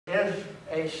is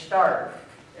a start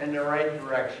in the right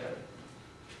direction.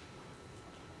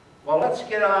 Well, let's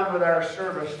get on with our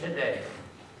service today.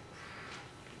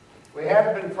 We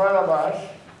have in front of us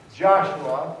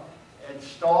Joshua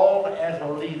installed as a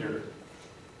leader.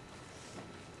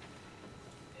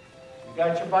 You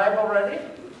got your Bible ready?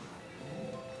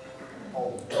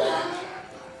 Oh, gosh.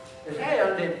 Is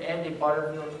that Andy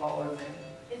Butterfield calling me?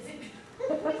 Is it?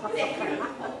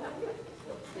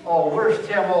 Oh, where's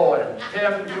Tim Owens?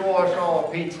 Tim, you owe us all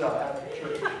a pizza after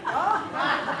church.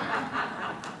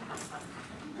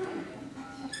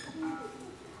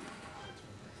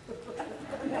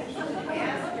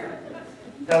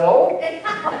 Hello?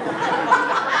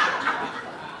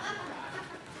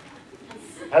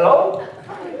 Hello?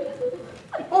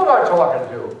 Who am I talking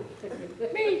to?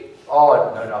 Me. Oh,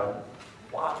 no.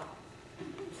 Wow.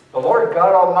 The Lord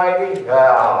God Almighty?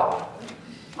 Yeah.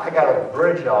 I got a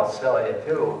bridge I'll sell you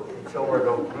too. It's over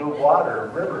the Blue Water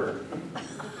River.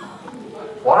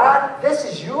 What? This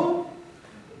is you?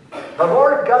 The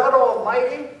Lord God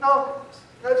Almighty? No,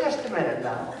 just a minute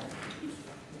now.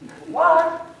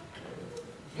 What?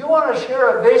 You want to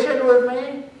share a vision with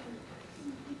me?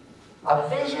 A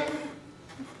vision?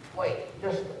 Wait,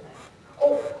 just a minute.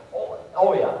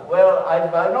 Oh yeah. Well,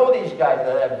 I know these guys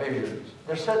that have visions.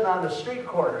 They're sitting on the street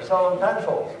corner selling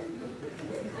pencils.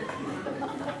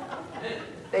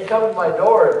 They come to my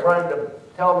door trying to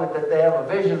tell me that they have a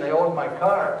vision they own my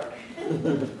car.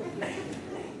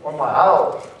 Or my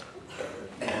house.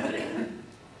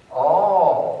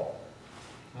 Oh,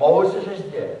 Moses is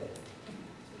dead.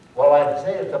 Well, I'd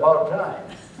say it's about time.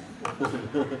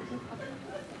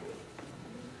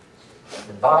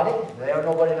 The body?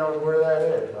 Nobody knows where that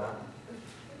is, huh?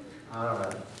 I don't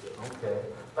know. Okay.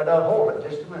 But now hold it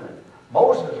just a minute.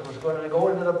 Moses was going to go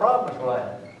into the promised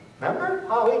land. Remember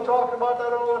how he talked about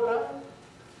that all the time?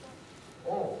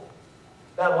 Oh.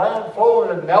 That land flowing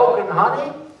with milk and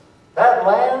honey? That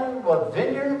land with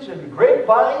vineyards and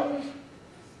grapevines?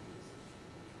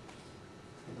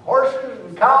 And horses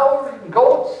and cows and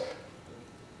goats?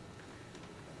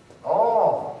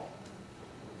 Oh.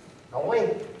 Now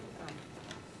wait.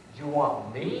 You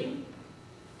want me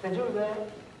to do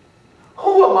that?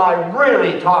 Who am I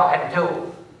really talking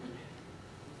to?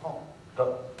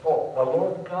 The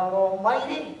Lord God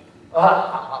Almighty?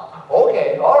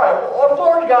 Okay, all right. Oh,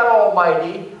 Lord God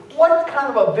Almighty, what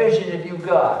kind of a vision have you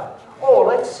got? Oh,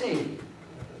 let's see.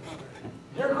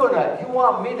 You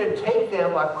want me to take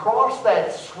them across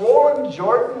that swollen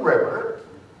Jordan River,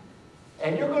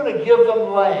 and you're going to give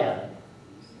them land.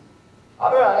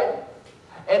 All right.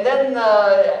 And then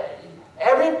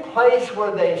every place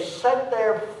where they set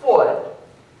their foot,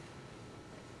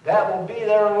 that will be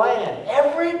their land.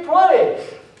 Every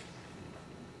place.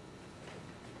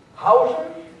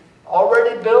 Houses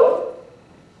already built.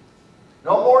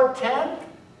 No more tent.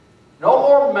 No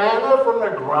more manna from the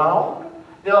ground.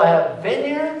 They'll have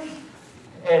vineyards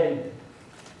and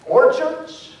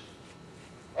orchards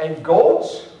and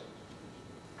goats.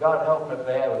 God help them if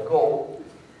they have a goat.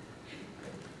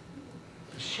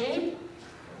 Sheep.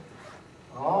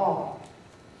 Oh.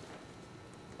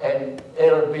 And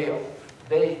it'll be,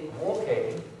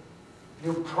 okay,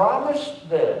 you promised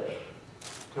this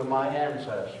to my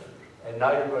ancestors, and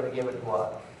now you're going to give it to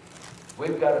us.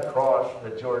 We've got to cross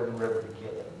the Jordan River to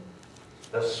get it.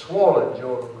 The swollen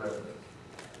Jordan River.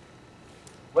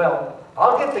 Well,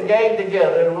 I'll get the gang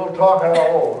together and we'll talk it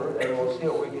all over and we'll see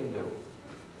what we can do.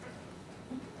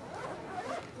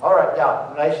 All right,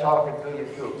 now, nice talking to you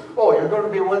too. Oh, you're going to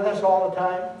be with us all the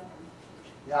time?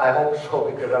 Yeah, I hope so,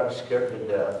 because I'm scared to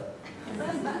death.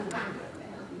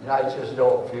 I just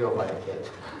don't feel like it.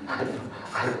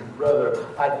 I'd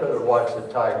rather watch the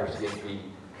Tigers get beat.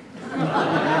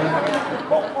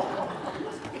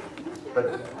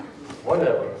 But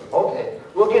whatever. Okay,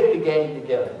 we'll get the gang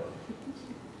together.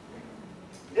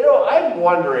 You know, I'm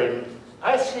wondering,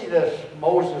 I see this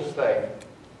Moses thing.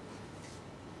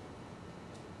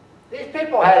 These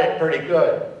people had it pretty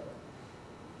good.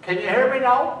 Can you hear me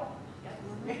now?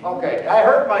 Okay, I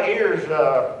heard my ears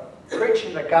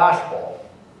preaching the gospel.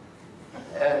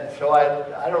 And so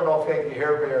I don't know if they can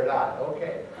hear me or not.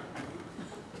 Okay.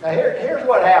 Now here's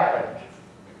what happened.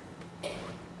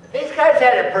 These guys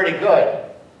had it pretty good.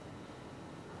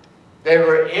 They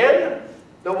were in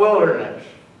the wilderness.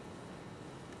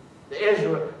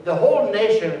 The whole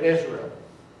nation of Israel.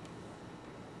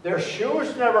 Their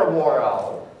shoes never wore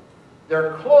out.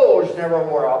 Their clothes never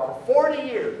wore out for 40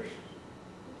 years.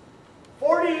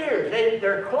 40 years.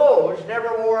 Their clothes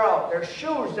never wore out. Their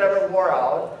shoes never wore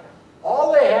out.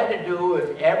 All they had to do was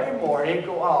every morning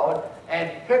go out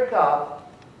and pick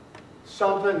up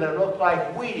something that looked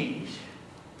like Wheaties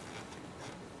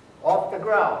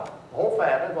ground. The whole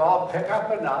family will all pick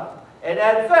up enough, and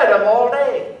that fed them all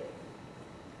day.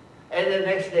 And the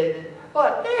next day,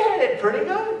 but they had it pretty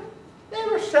good. They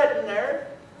were sitting there.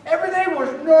 Everything was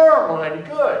normal and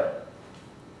good.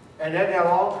 And then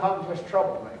along comes this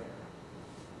troublemaker.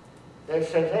 They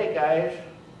said, hey guys,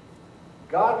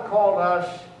 God called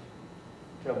us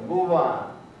to move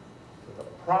on to the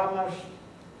promised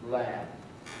land.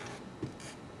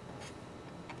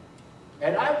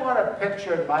 And I want to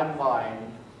picture in my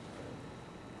mind,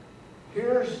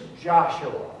 here's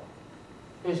Joshua.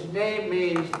 His name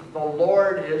means the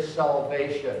Lord is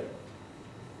salvation.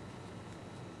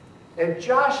 And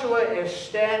Joshua is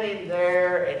standing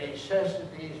there and he says to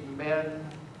these men,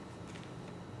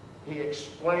 he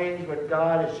explains what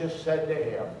God has just said to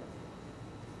him.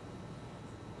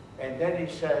 And then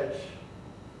he says,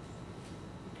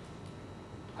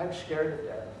 I'm scared to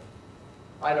death.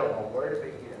 I don't know where to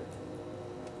begin.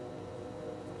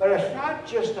 But it's not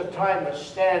just a time of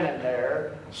standing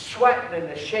there, sweating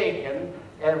and shaking,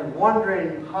 and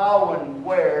wondering how and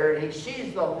where. He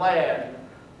sees the land,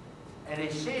 and he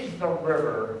sees the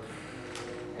river,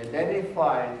 and then he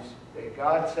finds that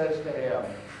God says to him,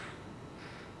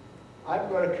 I'm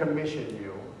going to commission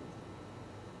you.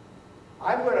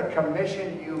 I'm going to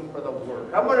commission you for the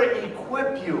work. I'm going to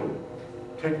equip you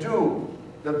to do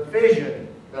the vision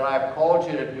that I've called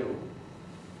you to do.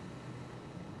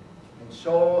 And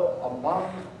so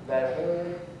among that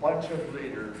whole bunch of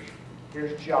leaders,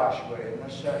 here's Joshua in the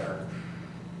center.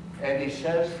 And he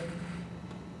says,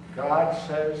 God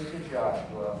says to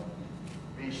Joshua,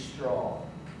 be strong.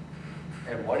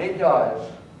 And what he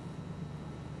does,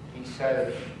 he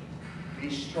says, be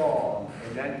strong.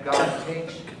 And then God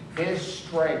takes his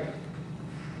strength,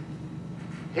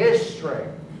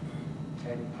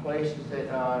 and places it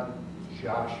on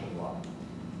Joshua.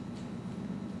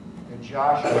 And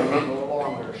Joshua is no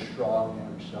longer strong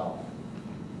in himself.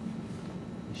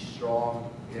 He's strong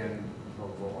in the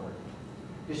Lord.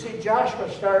 You see,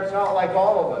 Joshua starts out like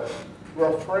all of us.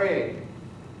 We're afraid.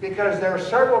 Because there are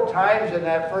several times in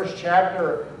that first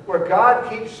chapter where God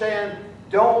keeps saying,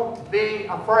 don't be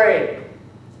afraid.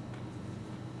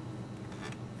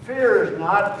 Fear is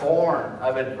not born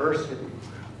of adversity.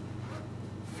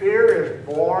 Fear is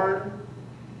born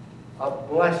of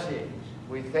blessings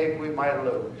we think we might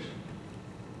lose.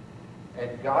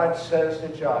 And God says to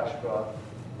Joshua,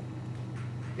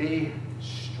 be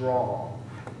strong.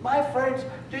 My friends,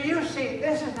 do you see,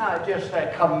 this is not just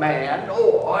a command.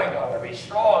 Oh, I got to be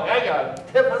strong. I got to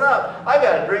tip it up. I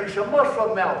got to drink some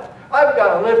muscle milk. I've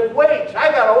got to lift weights.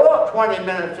 I got to walk 20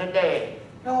 minutes a day.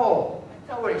 No, that's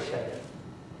not what he said.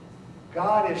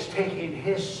 God is taking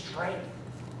his strength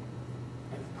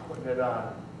and putting it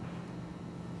on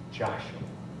Joshua.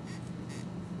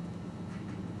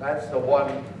 That's the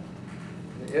one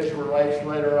the Israelites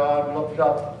later on looked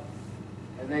up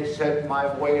and they said,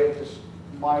 my way is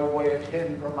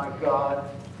hidden from my God.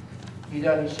 He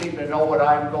doesn't seem to know what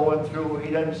I'm going through.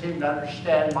 He doesn't seem to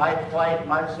understand my plight,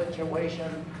 my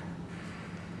situation.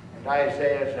 And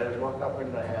Isaiah says, look up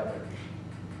in the heavens.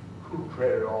 Who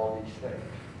created all these things?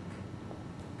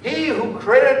 He who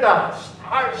created the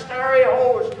starry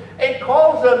host and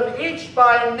calls them each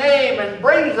by name and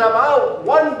brings them out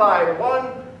one by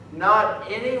one, not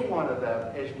any one of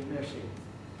them is missing.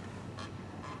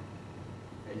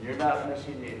 And you're not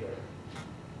missing either.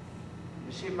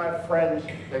 You see, my friends,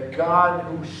 the God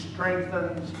who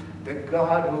strengthens, the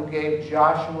God who gave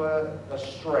Joshua the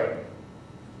strength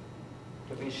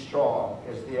to be strong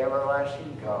is the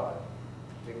everlasting God,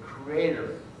 the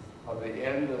creator of the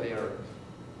end of the earth.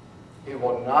 He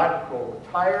will not grow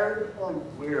tired or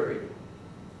weary,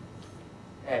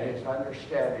 and his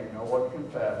understanding no one can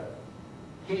fathom.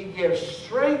 He gives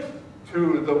strength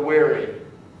to the weary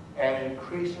and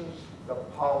increases the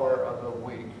power of the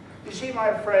weak. You see,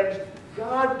 my friends,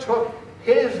 God took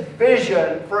his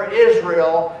vision for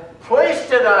Israel,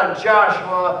 placed it on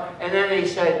Joshua, and then he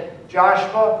said,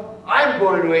 Joshua, I'm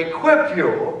going to equip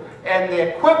you, and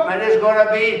the equipment is going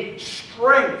to be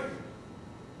strength.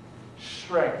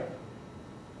 Strength.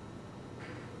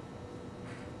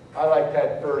 I like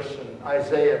that verse in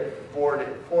Isaiah 40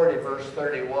 verse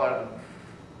 31.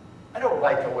 I don't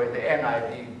like the way the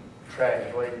NIV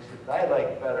translates it. I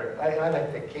like better. I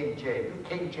like the King James. You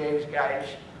King James guys,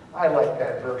 I like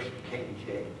that verse in King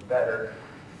James better.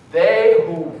 They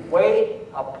who wait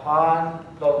upon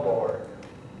the Lord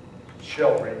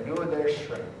shall renew their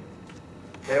strength.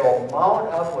 They will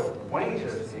mount up with wings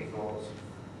as eagles.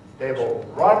 They will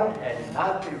run and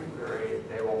not be weary.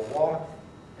 They will walk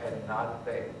and not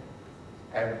faint.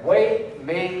 And wait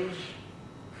means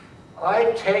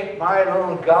I take my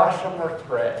little gossamer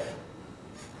thread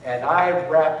and I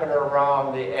wrap it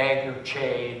around the anchor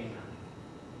chain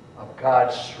of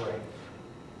God's strength.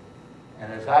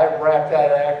 And as I wrap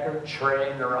that anchor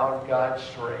chain around God's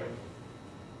strength,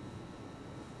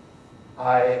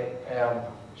 I am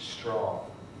strong.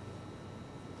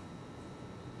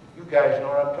 You guys know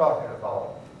what I'm talking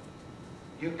about.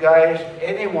 You guys,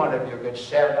 any one of you could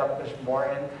stand up this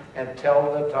morning and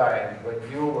tell the time when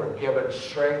you were given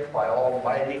strength by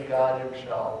Almighty God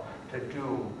Himself to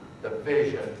do the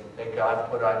vision that God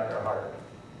put on your heart.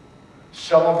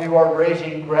 Some of you are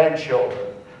raising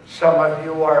grandchildren. Some of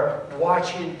you are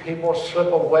watching people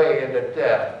slip away into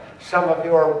death. Some of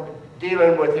you are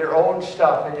dealing with your own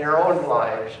stuff in your own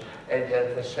lives. And yet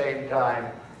at the same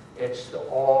time, it's the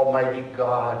Almighty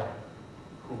God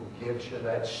who gives you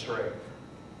that strength.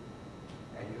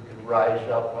 And you can rise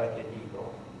up like an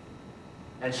eagle.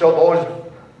 And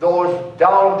so those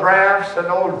downdrafts and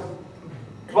those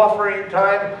buffering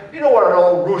times, you know what an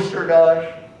old rooster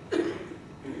does?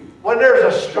 When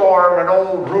there's a storm, an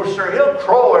old rooster, he'll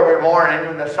crow every morning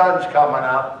when the sun's coming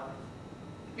up.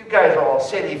 You guys are all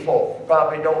city folk. You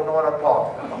probably don't know what I'm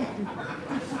talking about.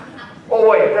 Oh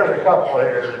wait, there's a couple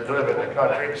here that live in the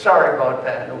country. Sorry about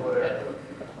that over there.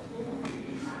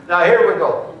 Now here we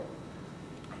go.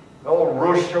 The old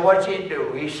rooster, what's he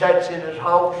do? He sits in his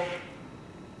house.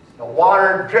 The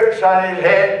water drips on his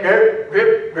head, drip,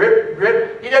 drip, drip,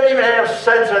 drip. He doesn't even have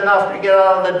sense enough to get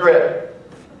out of the drip.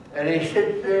 And he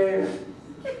sits there.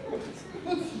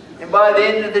 And by the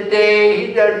end of the day,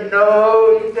 he doesn't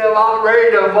know. He's about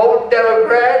ready to vote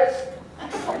Democrats.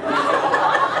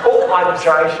 Oh, I'm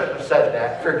sorry, I shouldn't have said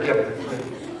that. Forgive me.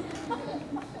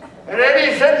 And then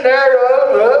he's sitting there,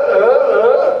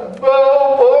 oh,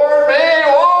 poor me,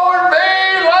 woe is me,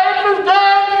 life is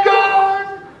done, gone.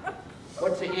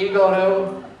 What's the eagle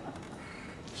do?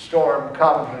 Storm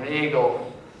comes and the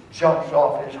eagle jumps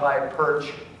off his high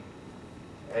perch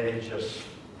and he just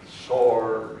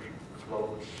soars,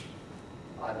 floats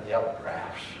on the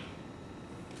updrafts.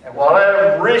 And while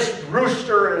that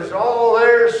rooster is all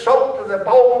there soaked to the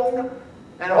bone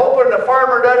and hoping the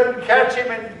farmer doesn't catch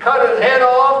him and cut his head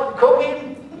off and cook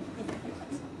him,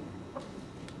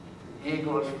 the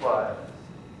eagle is flying.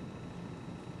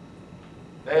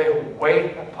 They who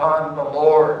wait upon the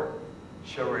Lord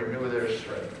shall renew their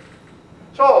strength.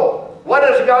 So, what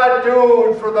does God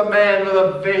do for the man with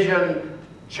a vision?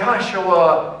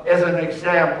 Joshua is an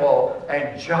example,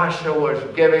 and Joshua is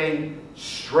giving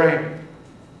strength.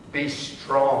 Be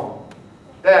strong.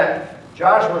 Then,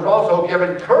 Joshua was also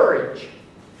given courage.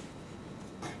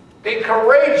 Be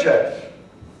courageous.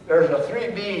 There's a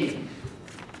 3B.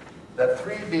 The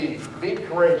 3B. Be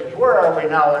courageous. Where are we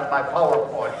now in my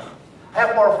PowerPoint?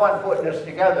 Have more fun putting this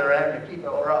together and to keep it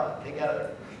around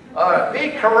together.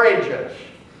 Be courageous.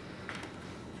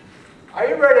 Are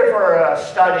you ready for a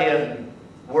study in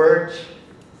words?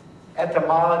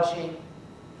 Etymology?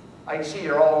 I can see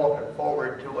you're all looking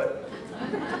forward to it.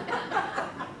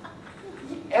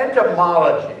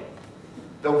 Etymology.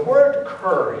 The word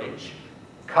courage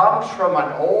comes from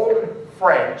an old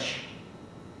French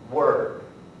word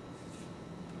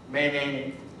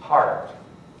meaning heart,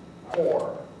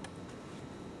 core,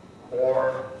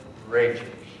 courageous,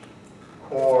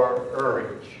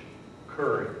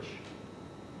 courage.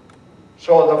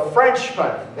 So the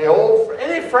Frenchman,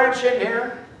 any French in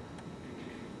here?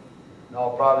 No,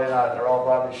 probably not. They're all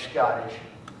probably Scottish.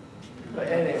 But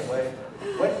anyway,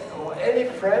 any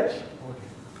French?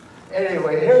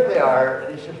 Anyway, here they are,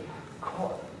 and he says,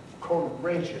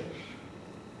 courageous.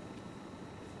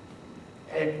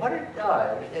 And what it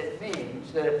does, it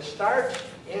means that it starts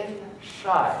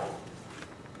inside.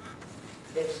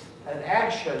 It's an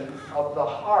action of the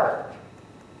heart.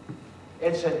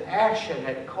 It's an action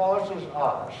that causes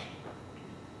us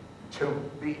to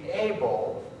be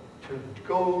able to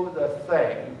do the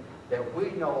thing that we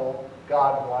know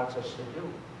God wants us to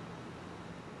do.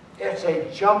 It's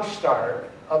a jump start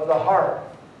of the heart.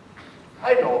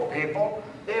 I know people,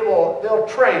 they'll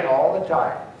train all the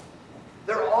time.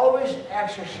 They're always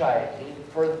exercising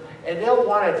and they'll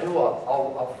want to do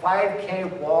a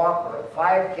 5K walk or a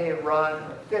 5K run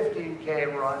or a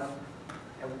 15K run.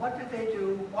 And what do they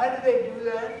do? Why do they do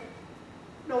that?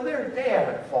 No, they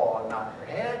haven't fallen on their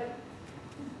head.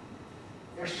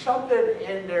 There's something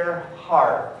in their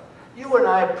heart. You and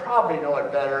I probably know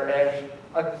it better as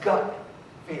a gut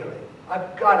feeling, a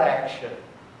gut action.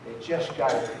 They just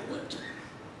got to do it.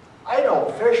 I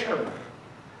know fishermen.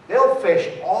 They'll fish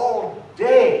all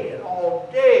day and all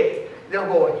day. They'll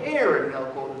go here and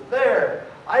they'll go there.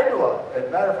 I do as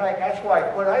a matter of fact, that's why I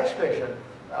quit ice fishing.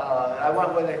 I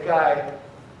went with a guy.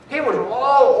 He was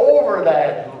all over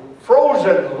that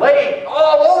frozen lake,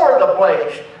 all over the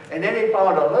place. And then he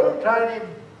found a little tiny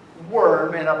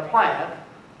worm in a plant,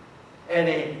 and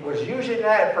he was using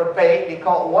that for bait. He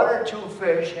caught 1 or 2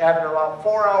 fish after about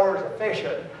 4 hours of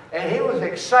fishing, and he was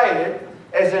excited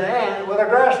as an ant with a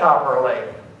grasshopper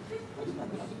leg.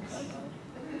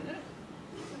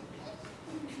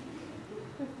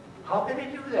 How did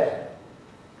he do that?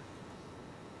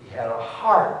 He had a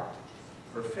heart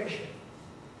for fishing.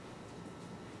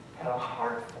 Had a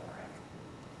heart for it.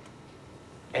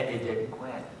 And he didn't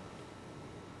quit.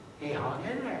 He hung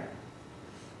in there.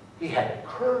 He had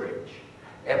courage.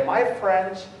 And my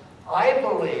friends, I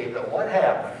believe that what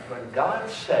happened when God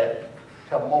said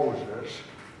to Moses,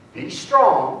 be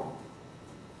strong,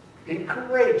 be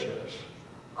courageous,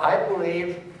 I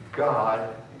believe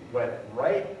God went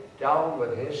right down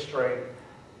with his strength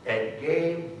and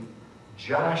gave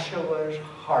Joshua's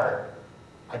heart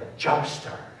a jump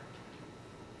start.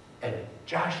 And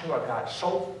Joshua got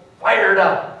so fired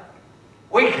up.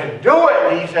 We can do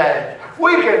it, he said.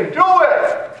 We can do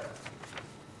it.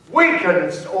 We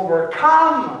can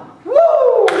overcome.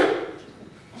 Woo!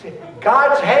 See,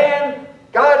 God's hand,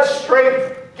 God's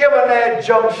strength, giving that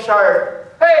jump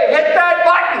start. Hey, hit that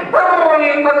button!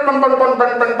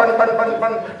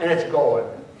 And it's going.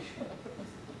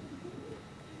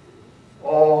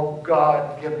 Oh,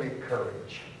 God, give me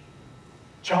courage.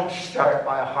 Jumpstart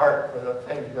my heart for the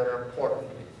things that are important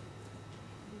to me.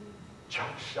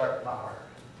 Jumpstart my heart.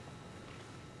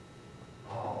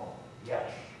 Oh,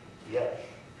 yes, yes.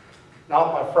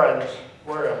 Now, my friends,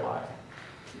 where am I?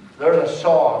 There's a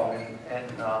song,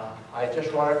 and I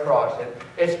just run across it.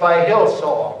 It's by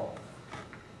Hillsong.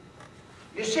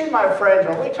 You see, my friends,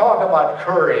 when we talk about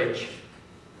courage,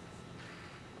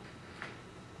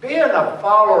 being a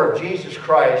follower of Jesus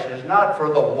Christ is not for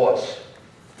the wuss.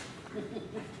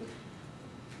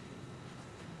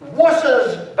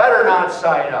 Wusses better not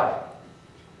sign up.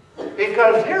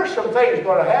 Because here's some things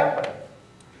going to happen.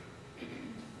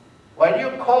 When you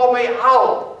call me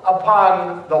out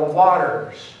upon the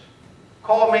waters,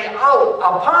 call me out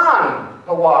upon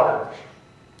the waters,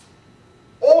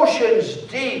 oceans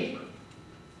deep,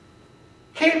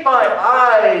 keep my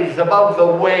eyes above the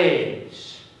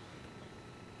waves,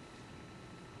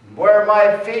 where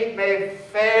my feet may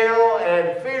fail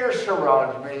and fear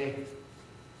surrounds me,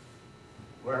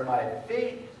 where my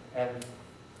feet and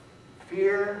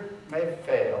fear may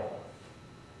fail.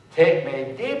 Take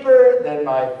me deeper than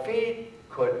my feet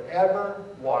could ever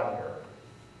wander,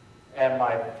 and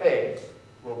my faith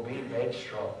will be made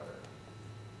stronger.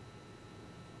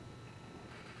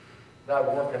 As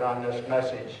I'm working on this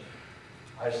message,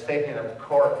 I was thinking of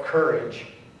courage,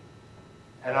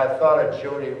 and I thought of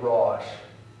Jody Ross.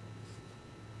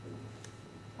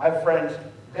 My friends,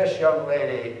 this young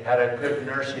lady had a good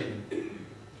nursing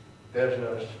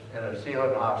business in a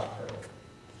Zealand hospital.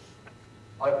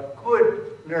 A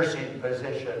good nursing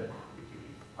position,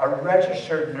 a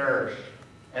registered nurse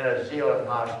in a Zealand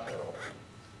hospital.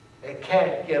 It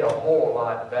can't get a whole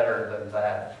lot better than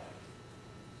that.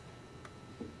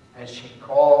 And she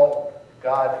called,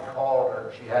 God called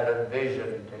her, she had a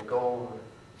vision to go,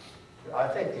 I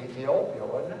think Ethiopia,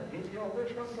 wasn't it? Ethiopia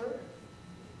somewhere?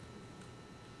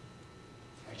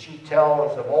 And she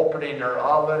tells of opening her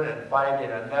oven and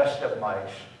finding a nest of mice.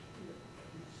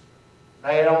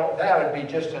 Now, you know, that would be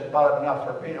just about enough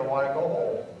for me to want to go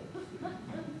home.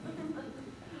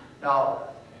 Now,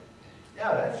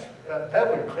 yeah, that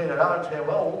would clean it out and say,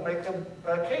 well, we'll make them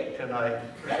a cake tonight.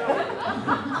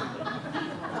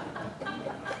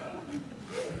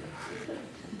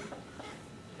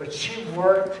 But she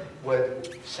worked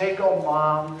with single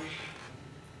moms,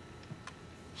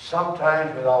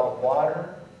 sometimes without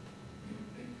water,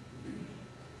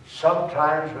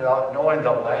 sometimes without knowing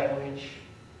the language.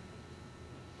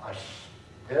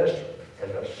 This is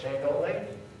a single lady,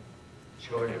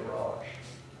 Jody Ross,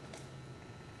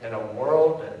 in a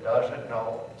world that doesn't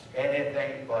know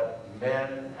anything but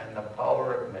men and the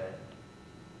power of men.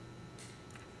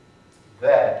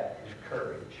 That is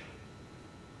courage.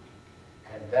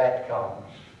 And that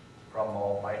comes from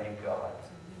Almighty God.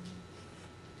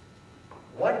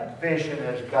 What vision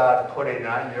is God putting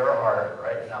on your heart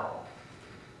right now?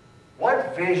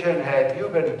 What vision have you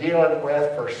been dealing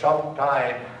with for some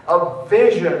time? A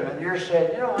vision, and you're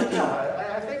saying, you know,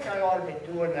 I think I ought to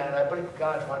be doing that. I believe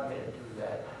God wanted me to do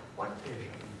that. What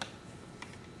vision?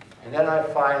 And then I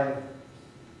find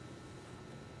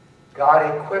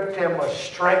God equipped him with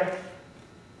strength,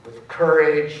 with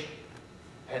courage,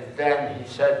 and then he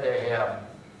said to him,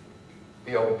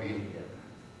 be obedient.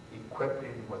 Equipped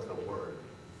him with the word.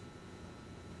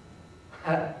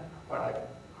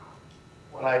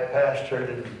 When I pastored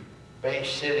in Bay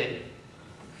City,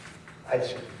 I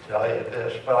should tell you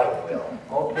this, but I will.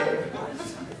 Okay.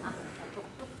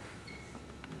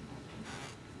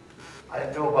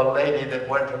 I knew of a lady that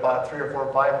went to about 3 or 4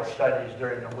 Bible studies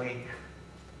during the week.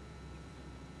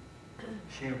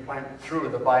 She went through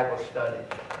the Bible studies.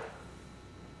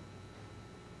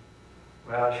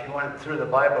 Well, she went through the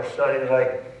Bible studies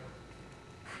like,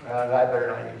 well, I better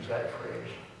not use that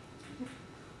phrase.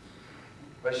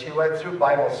 But she went through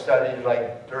Bible studies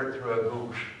like dirt through a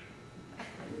goose.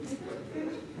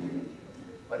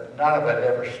 But none of it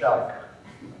ever stuck.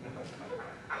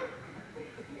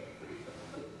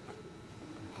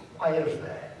 Why is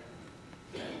that?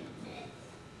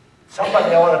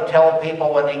 Somebody ought to tell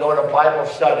people when they go to Bible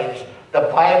studies, the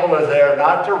Bible is there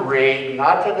not to read,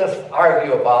 not to just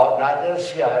argue about, not to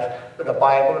discuss, but the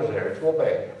Bible is there to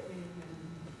obey.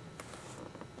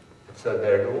 It's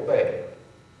there to obey.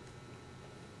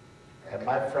 And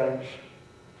my friends,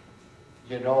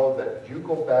 you know that you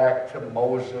go back to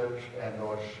Moses and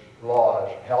those laws,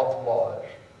 health laws,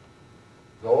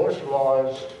 those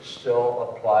laws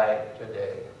still apply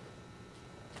today.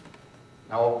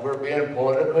 Now, we're being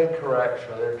politically correct,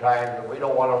 so there are times that we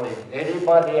don't want to leave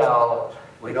anybody out.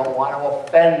 We don't want to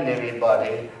offend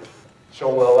anybody.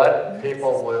 So we'll let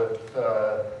people with,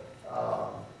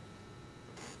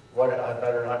 I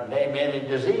better not name any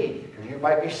disease, because you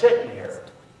might be sitting here,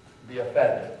 be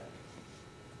offended.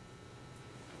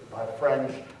 My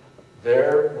friends,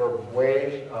 there were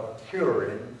ways of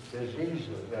curing diseases,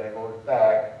 and it goes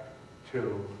back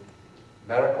to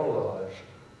medical laws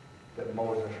that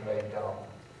Moses laid down.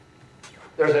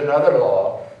 There's another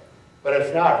law, but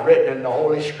it's not written in the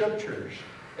Holy Scriptures.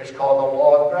 It's called the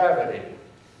law of gravity.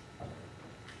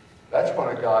 That's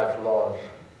one of God's laws.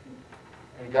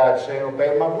 And God's saying,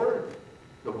 obey my word.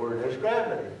 The word is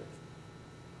gravity.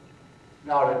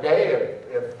 Now today,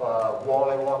 if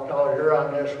Wally walked out here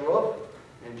on this roof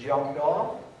and jumped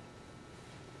off,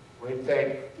 we'd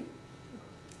think,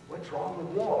 what's wrong with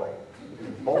Wally? Did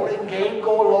the bowling game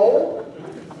go low?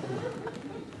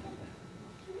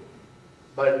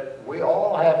 But we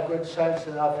all have good sense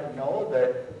enough to know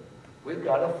that we've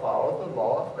got to follow the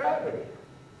law of gravity.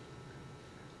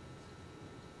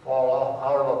 Fall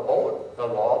out of a boat, the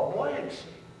law of buoyancy.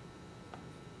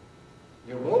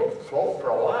 You will float for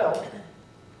a while.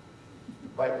 You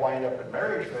might wind up in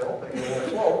Marysville, but you will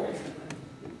float.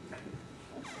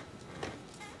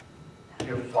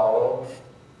 You follow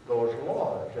those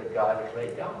laws that God has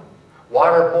laid down.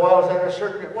 Water boils at a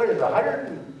certain, what is it,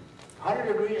 100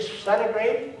 degrees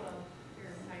centigrade?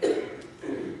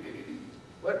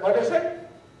 What is it?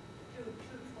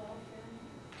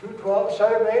 212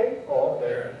 centigrade? Oh,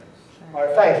 okay. All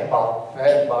right, thanks, Bob.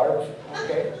 Thanks, Barb.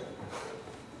 Okay.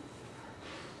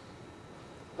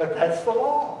 But that's the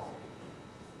law.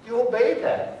 You obey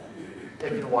that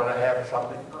if you want to have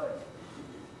something good.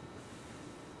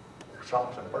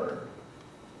 Something to burn.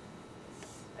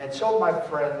 And so, my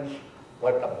friends,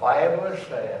 what the Bible is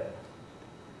saying,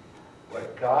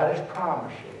 what God is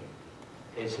promising,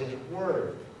 is His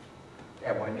Word.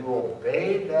 And when you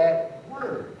obey that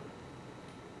Word,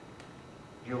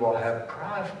 you will have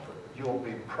you will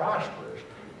be prosperous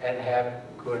and have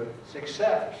good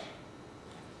success.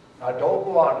 Now don't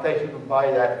go out and think you can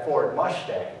buy that Ford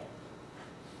Mustang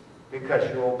because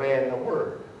you're obeying the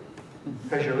Word,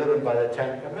 because you're living by the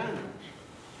Ten Commandments.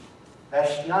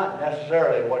 That's not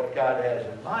necessarily what God has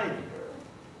in mind here.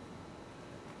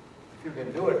 If you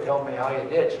can do it, tell me how you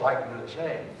did so I can do the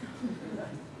same.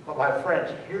 But my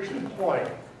friends, here's the point.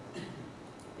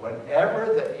 Whenever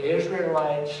the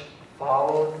Israelites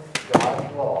followed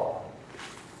God's law,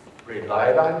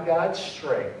 relied on God's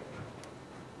strength,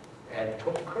 and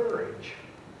took courage,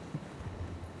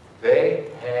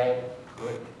 they had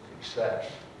good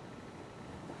success.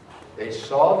 They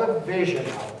saw the vision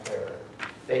out there.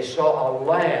 They saw a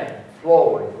land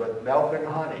flowing with milk and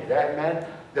honey. That meant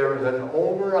there was an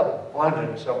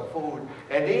overabundance of food.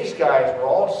 And these guys were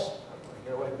all,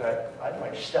 you know, I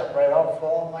might step right out and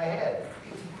fall on my head.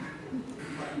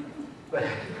 But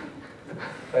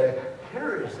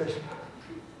here is this,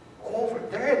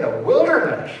 they're in the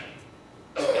wilderness.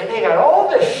 And they got all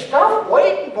this stuff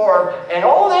waiting for them. And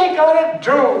all they got to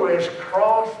do is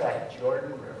cross that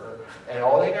Jordan River. And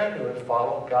all they got to do is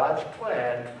follow God's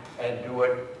plan and do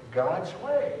it God's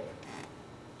way.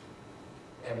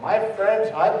 And my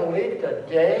friends, I believe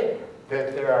today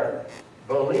that there are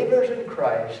believers in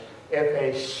Christ, if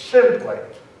they simply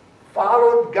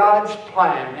followed God's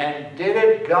plan and did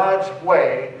it God's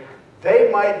way,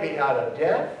 they might be out of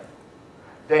debt.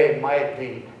 They might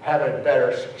be having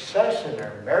better success in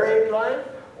their married life,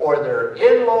 or their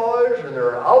in-laws, or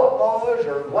their outlaws,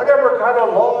 or whatever kind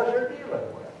of laws they're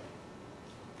dealing with.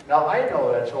 Now, I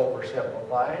know that's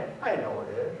oversimplifying. I know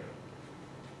it is.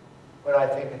 But I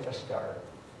think it's a start.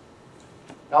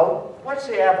 Now, what's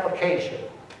the application?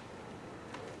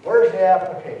 Where's the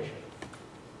application?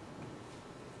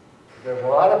 There's a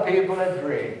lot of people that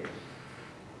dream.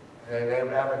 And they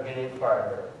never get any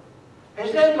farther.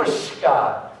 His name was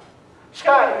Scott.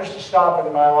 Scott used to stop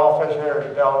in my office there at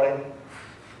the building.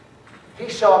 He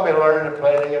saw me learning to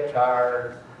play the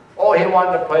guitar. Oh, he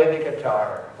wanted to play the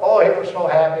guitar. Oh, he was so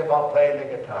happy about playing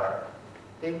the guitar.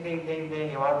 Ding, ding, ding, ding,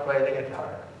 he wanted to play the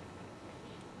guitar.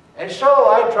 And so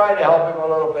I tried to help him a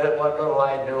little bit, what little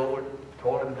I knew,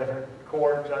 told him different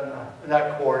chords,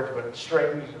 not chords, but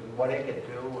strings and what he could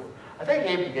do. I think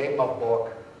I even gave him a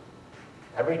book.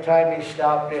 Every time he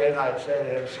stopped in, I'd say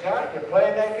to him, Scott, you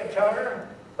playing that guitar?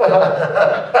 I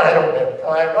don't have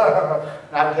time.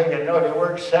 And I'm thinking, no, you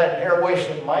weren't sitting here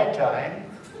wasting my time.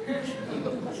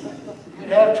 You'd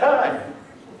have time.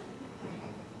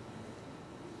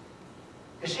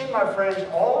 You see, my friends,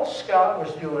 all Scott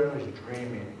was doing was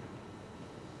dreaming.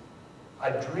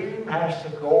 A dream has to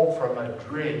go from a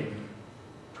dream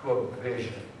to a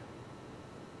vision.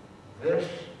 This is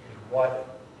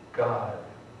what God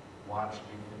wants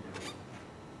me to do.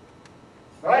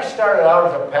 When I started out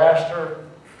as a pastor,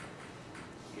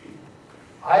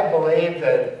 I believed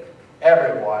that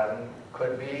everyone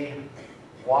could be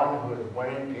one who is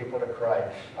winning people to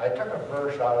Christ. I took a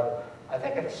verse out of, I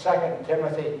think it's 2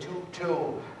 Timothy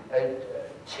 2:2.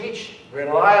 Teach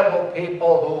reliable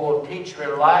people who will teach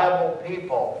reliable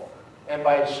people. And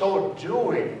by so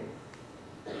doing,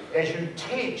 as you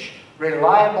teach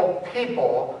reliable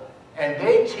people, and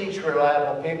they teach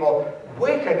reliable people,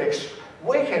 we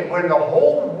can win the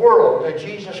whole world to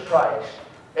Jesus Christ.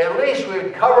 At least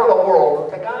we'd cover the world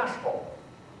with the gospel.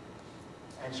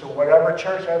 And so whatever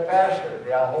church I pastored,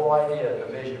 the whole idea,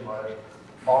 the vision was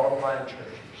multiplying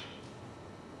churches.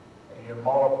 And you're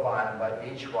multiplying by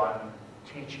each one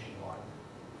teaching one.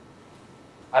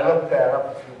 I looked that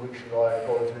up a few weeks ago. I was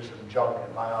going through some junk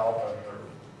in my office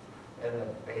or in the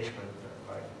basement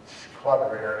of my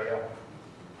clutter area.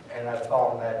 And I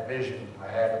found that vision. I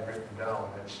had it written down.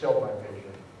 It's still my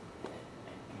vision.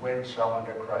 Win someone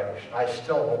to Christ. I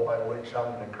still hope I win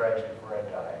someone to Christ before I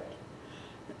die.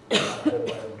 I hope I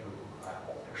do. I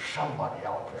hope there's somebody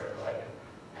out there that I can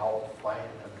help find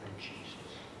them to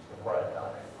Jesus before I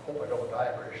die. I hope I don't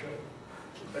die very soon.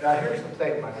 But now here's the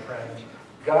thing, my friends.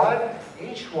 God,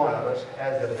 each one of us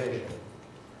has a vision.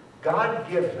 God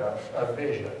gives us a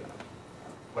vision.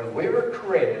 When we were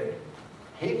created,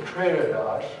 He created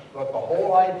us with the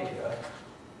whole idea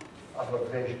of a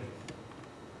vision.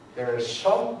 There is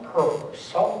some purpose,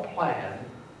 some plan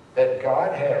that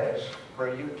God has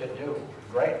for you to do.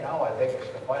 Right now, I think it's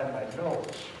to find my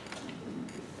notes.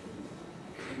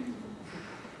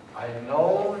 I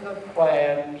know the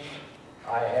plans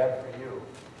I have for you.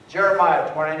 Jeremiah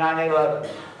 29:11.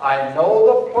 I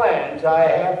know the plans I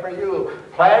have for you.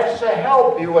 Plans to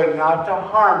help you and not to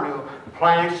harm you.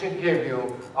 Plans to give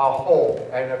you a hope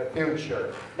and a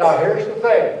future. Now here's the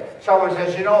thing. Someone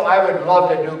says, you know, I would love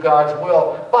to do God's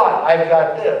will, but I've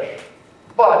got this.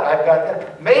 But I've got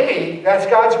that. Maybe that's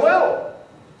God's will.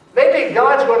 Maybe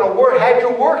God's going to have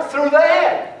you work through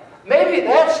that. Maybe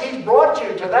He's brought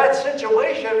you to that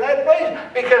situation, that place,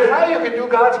 because now you can do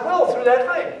God's will through that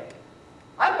thing.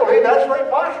 I believe that's very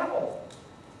possible.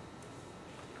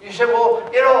 You say, well,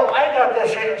 you know, I got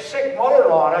this sick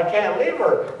mother-in-law and I can't leave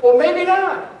her. Well, maybe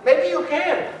not. Maybe you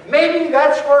can. Maybe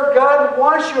that's where God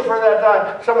wants you for that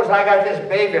time. Someone says, I got this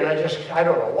baby and I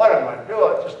don't know what I'm going to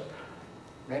do.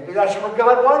 Maybe that's where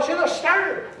God wants you to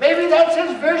start. Maybe that's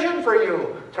His vision for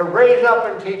you, to raise up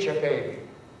and teach a baby.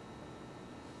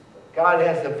 God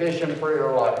has the vision for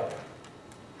your life.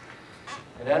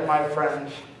 And then, my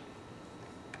friends,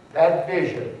 that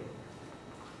vision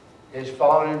is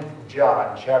found in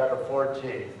John chapter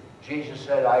 14. Jesus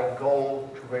said, I go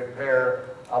to prepare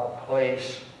a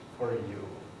place for you.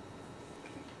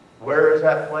 Where is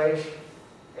that place?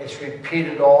 It's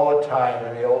repeated all the time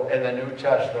in the New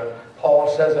Testament. Paul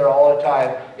says it all the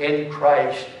time. In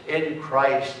Christ, in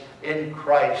Christ, in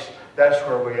Christ. That's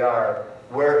where we are.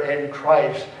 We're in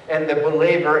Christ. And the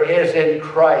believer is in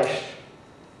Christ.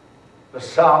 The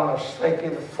psalmist,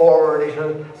 thinking forward, he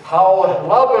says, how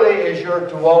lovely is your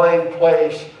dwelling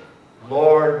place,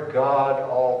 Lord God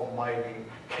Almighty.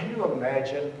 Can you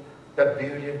imagine the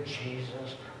beauty of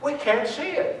Jesus? We can't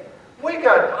see it. We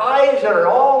got eyes that are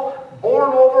all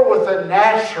born over with the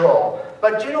natural.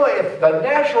 But you know, if the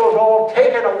natural is all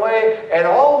taken away and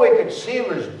all we could see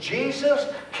was Jesus,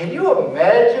 can you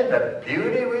imagine the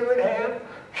beauty we would have?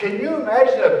 Can you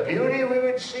imagine the beauty we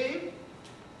would see?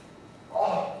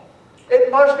 Oh, It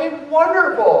must be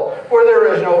wonderful, where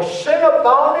there is no sin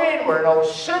abounding, where no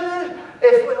sin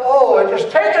is.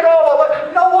 Just take it all away.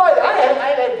 You know what? I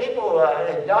had people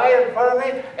die in front of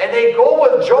me, and they go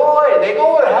with joy, they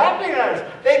go with happiness,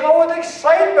 they go with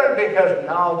excitement, because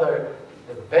now the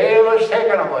veil is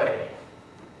taken away.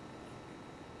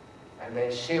 And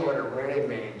they see what it really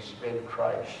means to be in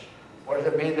Christ. What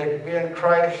does it mean to be in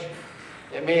Christ?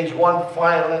 It means one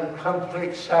final and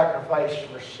complete sacrifice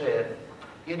for sin.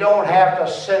 You don't have to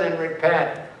sin and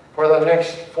repent for the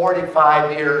next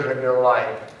 45 years of your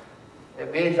life.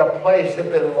 It means a place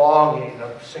of belonging,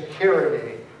 of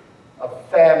security, of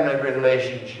family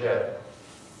relationship.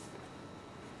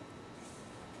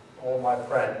 Oh, my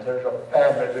friends, there's a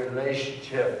family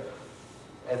relationship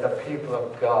in the people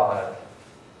of God.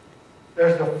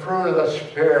 There's the fruit of the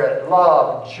Spirit: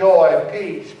 love, joy,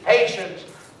 peace, patience,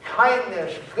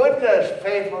 kindness, goodness,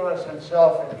 faithfulness, and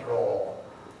self-control.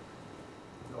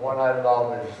 The one I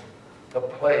love is the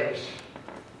place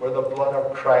where the blood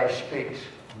of Christ speaks.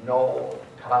 No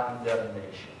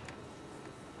condemnation.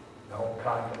 No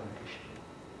condemnation.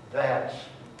 That's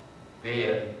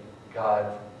being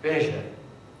God's vision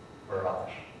for us.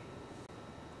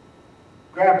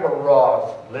 Grandpa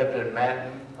Roth lived in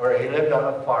Manton, or he lived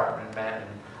on a farm in Manton.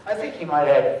 I think he might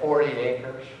have had 40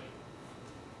 acres.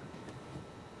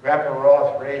 Grandpa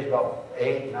Roth raised about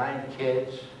 8, 9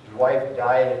 kids. His wife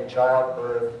died in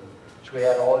childbirth, so he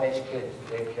had all these kids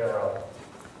to take care of.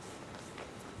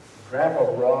 Grandpa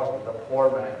Roth was a poor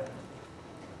man.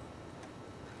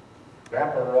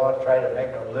 Grandpa Roth tried to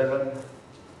make a living.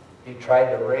 He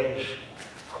tried to raise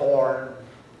corn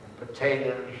and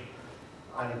potatoes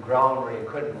on ground where you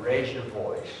couldn't raise your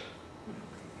voice.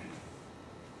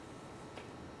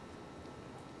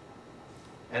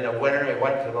 In the winter, he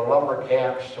went to the lumber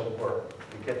camps to work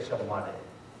to get some money.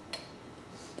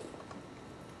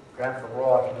 Grandpa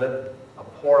Roth lived a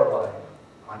poor life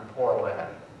on poor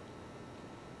land.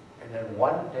 And then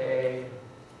one day,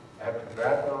 after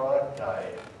Grandpa Roth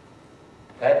died,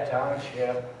 that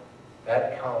township,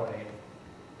 that county,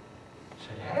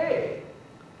 said, hey,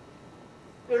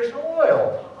 there's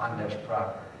oil on this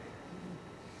property.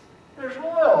 There's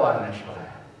oil on this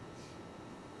land.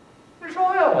 There's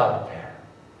oil out there.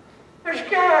 There's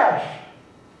gas.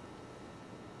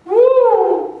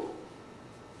 Woo!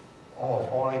 Oh,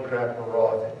 if only Grandpa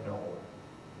Roth had known.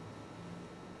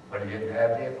 But he didn't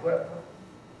have the equipment.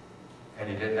 And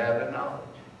he didn't have the knowledge.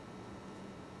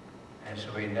 And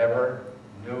so he never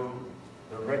knew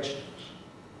the richness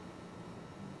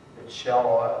that Shell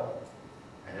Oil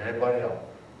and anybody else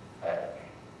had.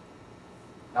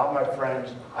 Now, my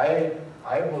friends,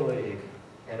 I believe,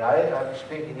 and I'm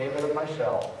speaking even of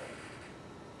myself,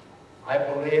 I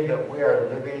believe that we are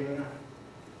living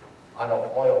on an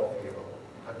oil field,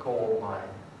 a gold mine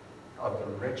of the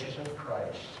riches of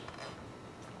Christ.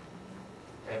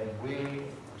 And we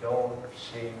don't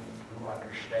seem to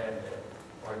understand it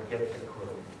or get the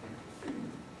clue.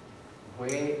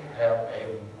 We have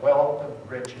a wealth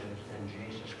of riches in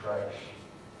Jesus Christ.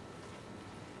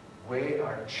 We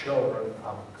are children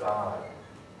of God.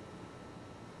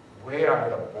 We are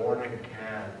the born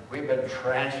again. We've been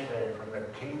translated from the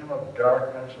kingdom of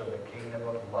darkness to the kingdom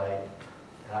of light.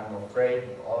 And I'm afraid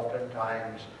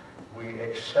oftentimes we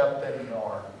accept the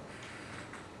norm.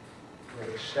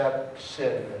 We accept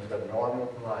sin as the norm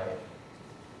of life.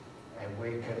 And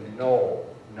we can know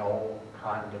no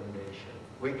condemnation.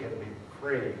 We can be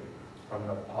free from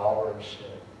the power of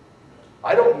sin.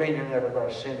 I don't mean you're never going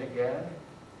to sin again.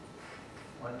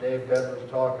 One day Bev was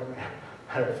talking to me.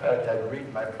 Matter of fact, I was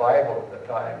reading my Bible at the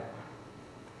time.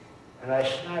 And I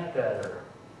snapped at her.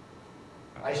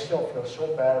 I still feel so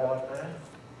bad about that.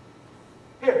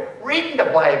 Here, reading the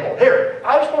Bible. Here,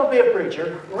 I was supposed to be a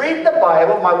preacher. Reading the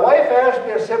Bible. My wife asked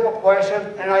me a simple question,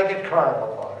 and I get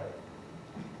carnal about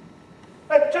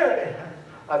it.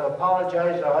 I've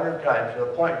apologized 100 times to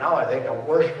the point now I think I'm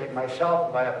worshiping myself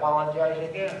if I apologize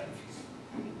again.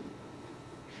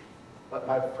 But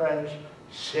my friends,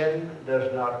 sin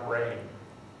does not reign.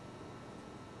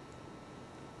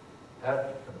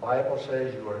 That the Bible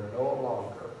says you are no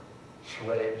longer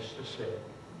slaves to sin.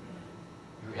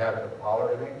 You have the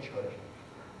power to make choices.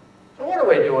 So what do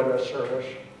we do in this service?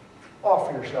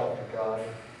 Offer yourself to God.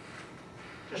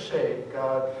 Just say,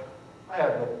 God,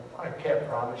 I can't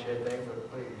promise you anything,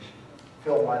 but please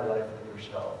fill my life with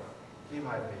yourself. Be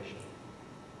my vision.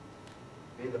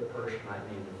 Be the person I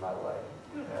need in my life.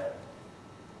 Do that.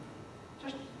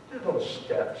 Just do those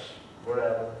steps,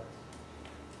 whatever.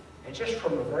 And just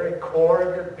from the very core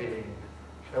of your being,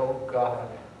 say, oh God,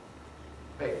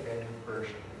 make me a new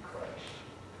person in Christ.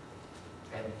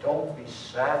 And don't be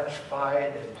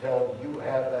satisfied until you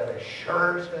have that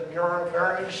assurance in your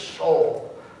very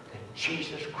soul that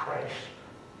Jesus Christ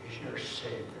is your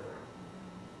Savior.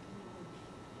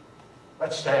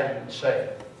 Let's stand and sing.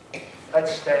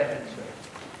 Let's stand and sing.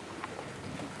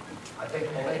 I think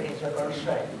the ladies are going to sing.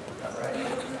 Is that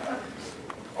right?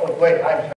 Oh, wait, I'm